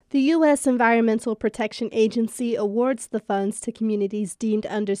The U.S. Environmental Protection Agency awards the funds to communities deemed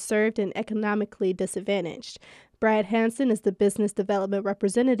underserved and economically disadvantaged. Brad Hansen is the business development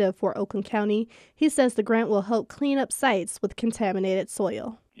representative for Oakland County. He says the grant will help clean up sites with contaminated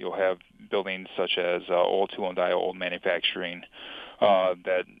soil. You'll have buildings such as old tool and die, old manufacturing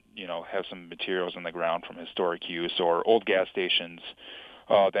that have some materials in the ground from historic use, or old gas stations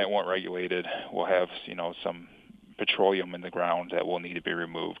that weren't regulated will have some petroleum in the ground that will need to be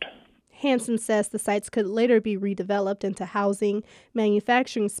removed. Hansen says the sites could later be redeveloped into housing,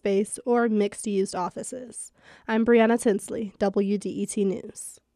 manufacturing space, or mixed-use offices. I'm Brianna Tinsley, WDET News.